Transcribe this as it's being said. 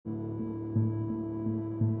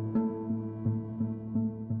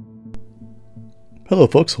Hello,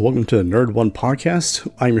 folks. Welcome to the Nerd One podcast.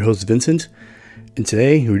 I'm your host, Vincent, and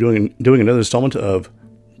today we're doing another installment of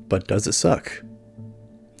But Does It Suck?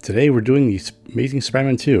 Today we're doing the Amazing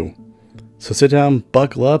Spider-Man 2. So sit down,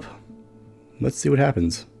 buckle up, let's see what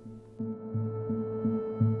happens.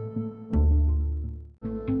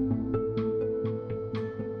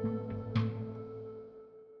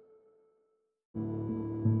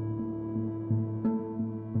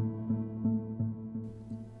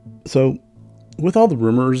 So, with all the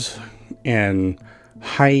rumors and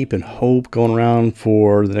hype and hope going around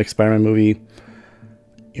for the next Spider-Man movie,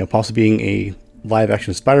 possibly being a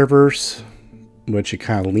live-action Spider-Verse, which you're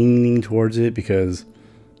kind of leaning towards it because,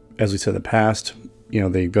 as we said in the past,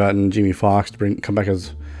 they've gotten Jamie Foxx to come back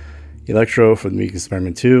as Electro for the Amazing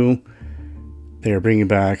Spider-Man 2. They are bringing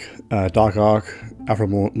back Doc Ock, Alfred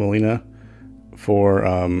Molina for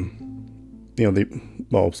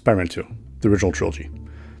Spider-Man 2, the original trilogy,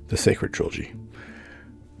 the Sacred Trilogy.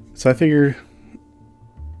 So I figure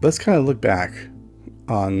let's kind of look back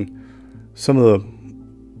on some of the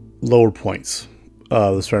lower points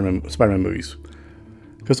of the Spider-Man movies.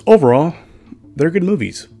 Because overall, they're good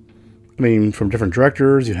movies. I mean, from different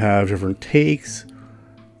directors, you have different takes.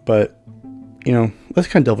 But, let's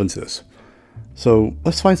kind of delve into this. So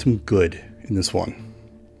let's find some good in this one.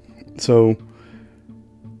 So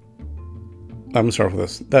I'm going to start with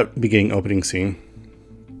this. That beginning opening scene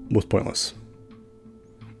was pointless.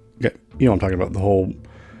 Okay, I'm talking about the whole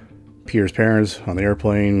Peter's parents on the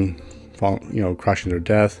airplane, crashing to their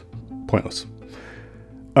death. Pointless.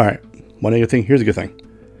 Alright, one negative thing. Here's a good thing.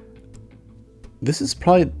 This is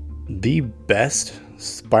probably the best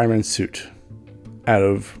Spider-Man suit out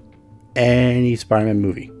of any Spider-Man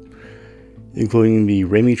movie, including the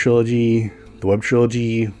Raimi trilogy, the Webb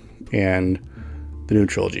trilogy, and the new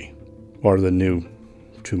trilogy, or the new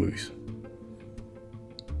two movies.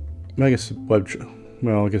 I guess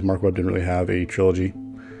Mark Webb didn't really have a trilogy.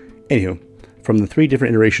 Anywho, from the three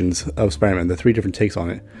different iterations of Spider-Man, the three different takes on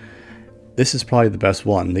it, this is probably the best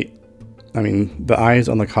one. The eyes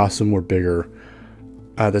on the costume were bigger.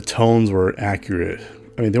 The tones were accurate.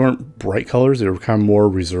 I mean, they weren't bright colors. They were kind of more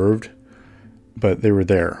reserved, but they were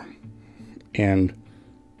there. And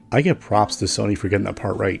I give props to Sony for getting that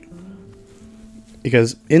part right.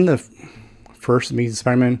 Because in the first Amazing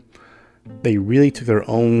Spider-Man, they really took their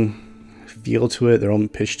own feel to it, their own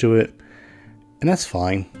pitch to it, and that's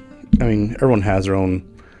fine. I mean, everyone has their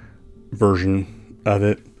own version of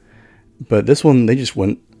it, but this one, they just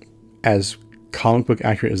went as comic book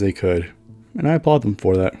accurate as they could, and I applaud them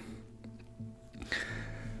for that.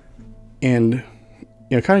 And,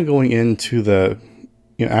 kind of going into the,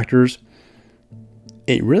 actors,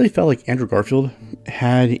 it really felt like Andrew Garfield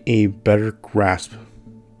had a better grasp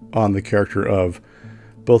on the character of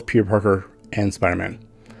both Peter Parker and Spider-Man.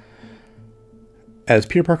 As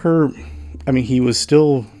Peter Parker, he was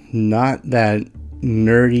still not that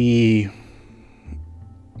nerdy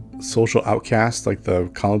social outcast like the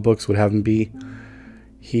comic books would have him be.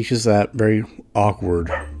 He's just that very awkward,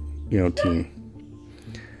 teen.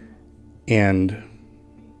 And,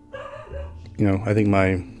 I think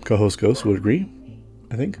my co-host Ghost would agree.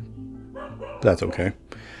 I think. But that's okay.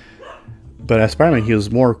 But as Spider-Man, he was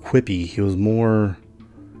more quippy. He was more...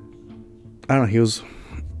 he was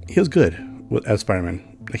good as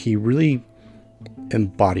Spider-Man. He really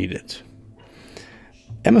embodied it.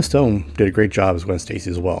 Emma Stone did a great job as Gwen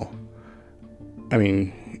Stacy as well.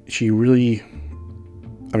 She really...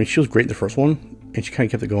 she was great in the first one, and she kind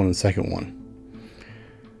of kept it going in the second one.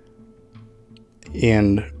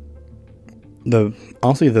 And the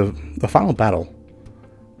final battle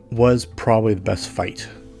was probably the best fight.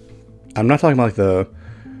 I'm not talking about like the,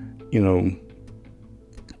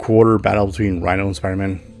 quarter battle between Rhino and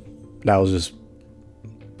Spider-Man. That was just...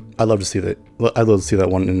 I'd love to see that. I'd love to see that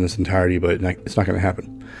one in its entirety, but it's not going to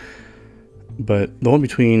happen. But the one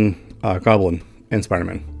between Goblin and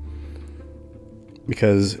Spider-Man,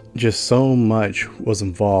 because just so much was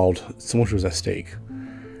involved, so much was at stake.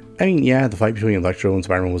 The fight between Electro and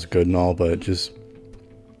Spider-Man was good and all, but just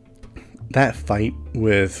that fight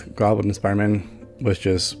with Goblin and Spider-Man was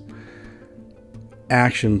just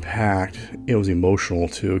action-packed. It was emotional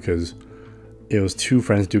too, because it was two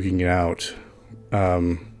friends duking it out,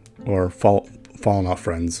 or fallen off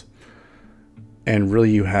friends, and really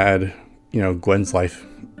you had Gwen's life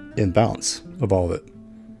in balance of all of it.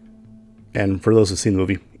 And for those who've seen the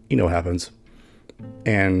movie, you know what happens.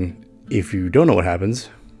 And if you don't know what happens,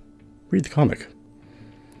 read the comic.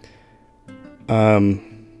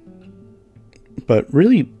 But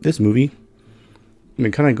really, this movie,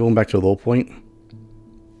 kind of going back to the low point,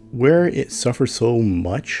 where it suffered so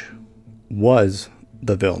much was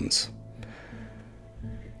the villains.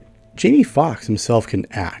 Jamie Foxx himself can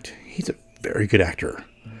act. He's a very good actor.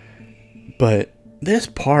 But this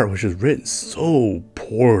part was just written so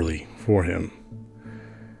poorly for him.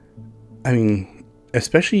 I mean,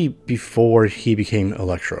 especially before he became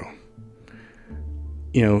Electro.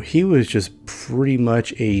 You know, he was just pretty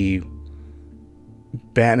much a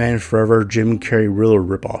Batman Forever Jim Carrey Riddler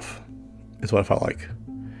ripoff. Is what I felt like.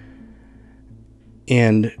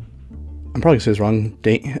 And I'm probably going to say this wrong.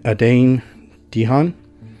 Dane DeHaan.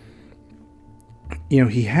 You know,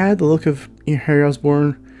 he had the look of Harry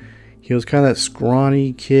Osborn. He was kind of that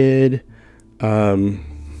scrawny kid. You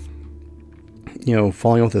know,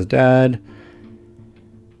 falling with his dad.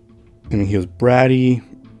 I mean, he was bratty.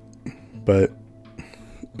 But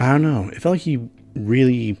I don't know. It felt like he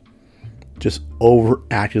really just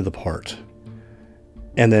overacted the part.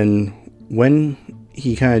 And then when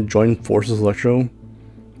he kind of joined forces with Electro,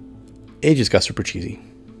 it just got super cheesy.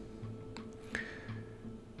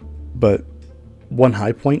 But one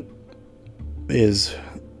high point is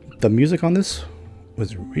the music on this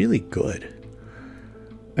was really good.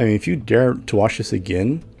 I mean, if you dare to watch this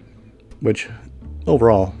again, which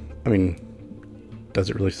overall, I mean, does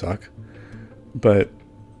it really suck? But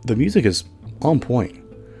the music is on point.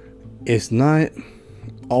 It's not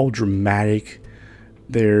all dramatic.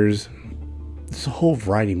 There's a whole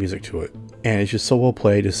variety of music to it. And it's just so well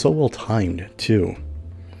played. It's so well timed, too.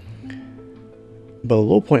 But the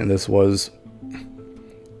low point in this was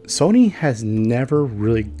Sony has never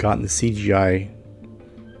really gotten the CGI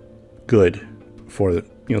good for the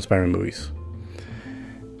Spider-Man movies.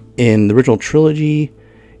 In the original trilogy,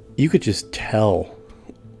 you could just tell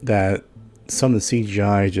that some of the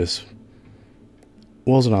CGI just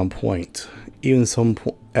wasn't on point. Even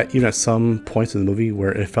at some points in the movie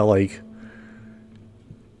where it felt like,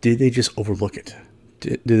 did they just overlook it?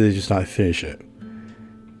 Did they just not finish it?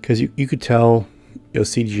 Because you could tell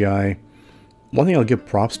CGI. One thing I'll give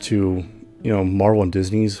props to, Marvel and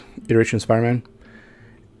Disney's iteration of Spider-Man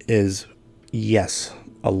is, yes,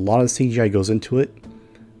 a lot of CGI goes into it,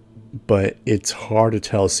 but it's hard to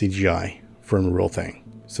tell CGI from a real thing.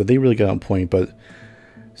 So they really got on point. But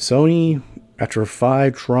Sony, after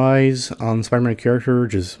 5 tries on the Spider-Man character,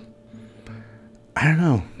 just, I don't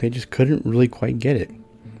know, they just couldn't really quite get it.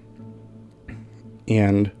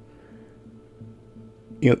 And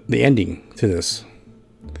the ending to this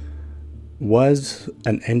was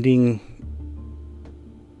an ending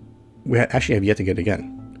we actually have yet to get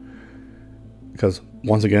again. Because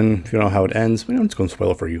once again, if you don't know how it ends, I'm just going to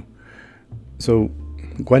spoil it for you. So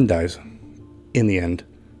Gwen dies in the end,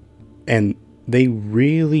 and they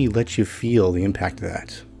really let you feel the impact of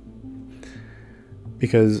that.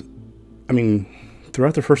 Because, I mean,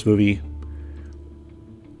 throughout the first movie,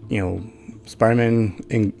 Spider-Man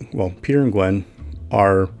and, Peter and Gwen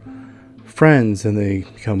are friends, and they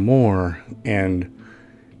become more, and,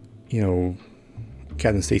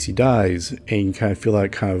 Captain Stacy dies, and you kind of feel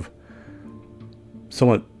that kind of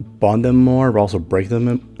somewhat bond them more, but also break them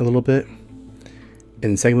a little bit.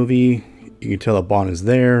 In the second movie, you can tell that bond is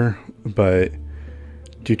there, but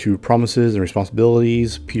due to promises and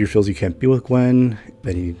responsibilities, Peter feels he can't be with Gwen,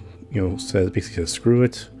 that he, basically says screw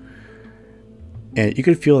it. And you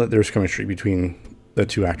could feel that there's chemistry between the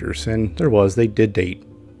two actors, and there was. They did date,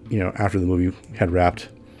 after the movie had wrapped.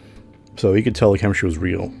 So you could tell the chemistry was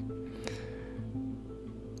real.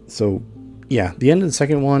 So, yeah, the end of the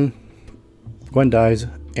second one, Gwen dies,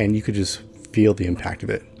 and you could just feel the impact of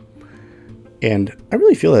it. And I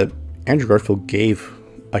really feel that Andrew Garfield gave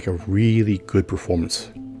a really good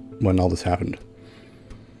performance when all this happened.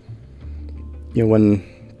 When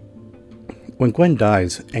Gwen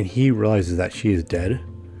dies and he realizes that she is dead,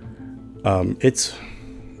 it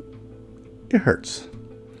hurts.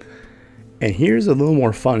 And here's a little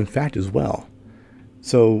more fun fact as well.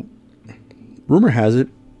 So, rumor has it,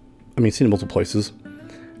 seen in multiple places,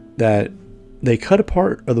 that they cut a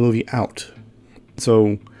part of the movie out.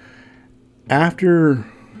 So, after,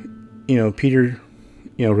 Peter,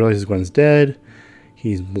 realizes Gwen's dead,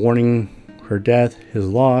 he's mourning her death, his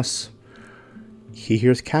loss, he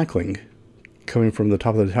hears cackling coming from the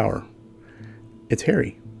top of the tower. It's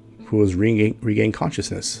Harry, who has regained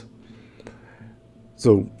consciousness.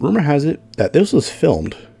 So, rumor has it that this was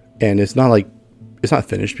filmed, and it's not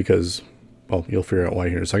finished because, you'll figure out why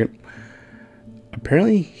here in a second.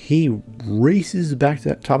 Apparently, he races back to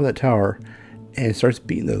the top of that tower and starts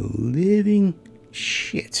beating the living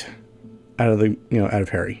shit out of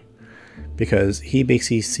Harry, because he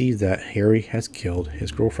basically sees that Harry has killed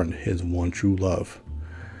his girlfriend, his one true love.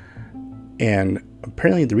 And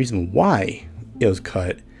apparently, the reason why it was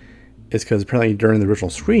cut is because apparently during the original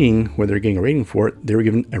screening, where they're getting a rating for it, they were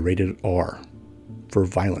given a rated R. for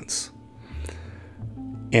violence.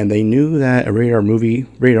 And they knew that a rated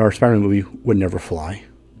R Spider-Man movie would never fly.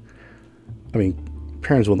 I mean,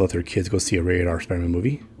 parents wouldn't let their kids go see a rated R Spider-Man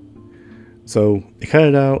movie. So they cut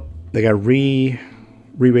it out. They got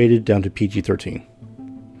re-rated down to PG-13.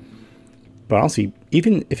 But honestly,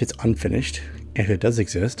 even if it's unfinished, and if it does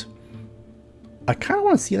exist, I kind of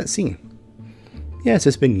want to see that scene. Yeah, it's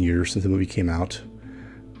just been years since the movie came out.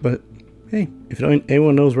 But hey, if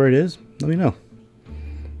anyone knows where it is, let me know.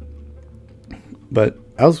 But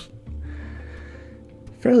I was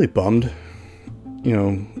fairly bummed,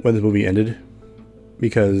 when the movie ended,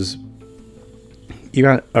 because you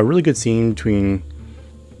got a really good scene between,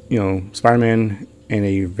 Spider-Man and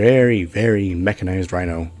a very, very mechanized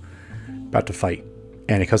Rhino about to fight,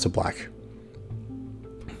 and it cuts to black.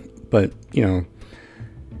 But,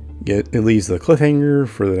 it leaves the cliffhanger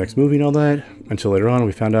for the next movie and all that, until later on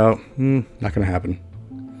we found out, not going to happen.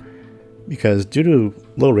 Because due to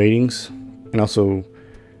low ratings, and also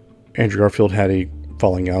Andrew Garfield had a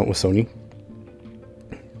falling out with Sony,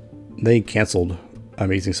 they canceled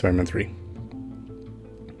Amazing Spider-Man 3.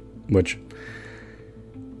 Which,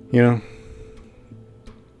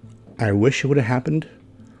 I wish it would have happened,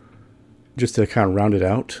 just to kind of round it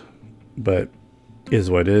out, but it is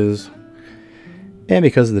what it is. And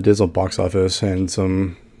because of the dismal box office and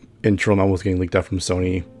some internal memos getting leaked out from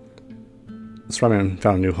Sony, Spider-Man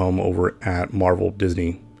found a new home over at Marvel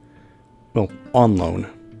Disney. Well, on loan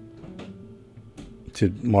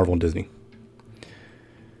to Marvel and Disney.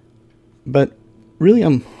 But really,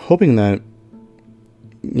 I'm hoping that,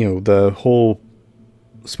 the whole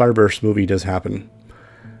Spider-Verse movie does happen.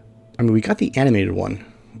 I mean, we got the animated one,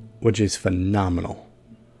 which is phenomenal.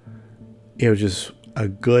 It was just a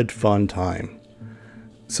good, fun time.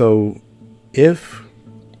 So,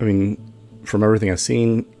 from everything I've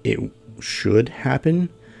seen, it should happen.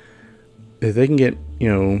 If they can get,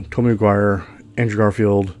 Tobey Maguire, Andrew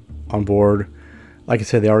Garfield on board. Like I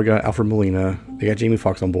said, they already got Alfred Molina. They got Jamie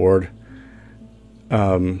Foxx on board.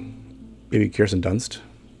 Maybe Kirsten Dunst.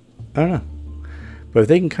 I don't know. But if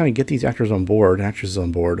they can kind of get these actors on board, actresses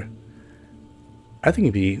on board, I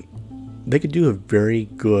think they could do a very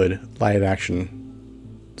good live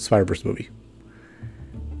action Spider-Verse movie.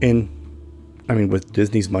 And, with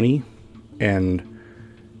Disney's money and,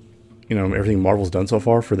 everything Marvel's done so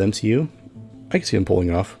far for the MCU, I can see them pulling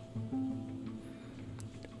it off.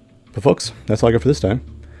 But folks, that's all I got for this time.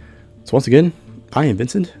 So once again, I am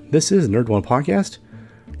Vincent. This is Nerd One Podcast.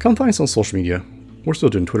 Come find us on social media. We're still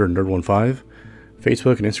doing Twitter, Nerd15,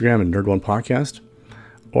 Facebook and Instagram, and Nerd One Podcast.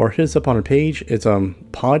 Or hit us up on our page. It's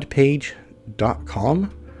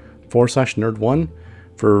podpage.com/Nerd1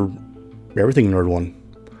 for everything Nerd One.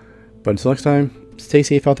 But until next time, stay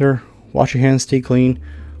safe out there. Wash your hands, stay clean.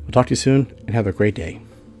 We'll talk to you soon, and have a great day.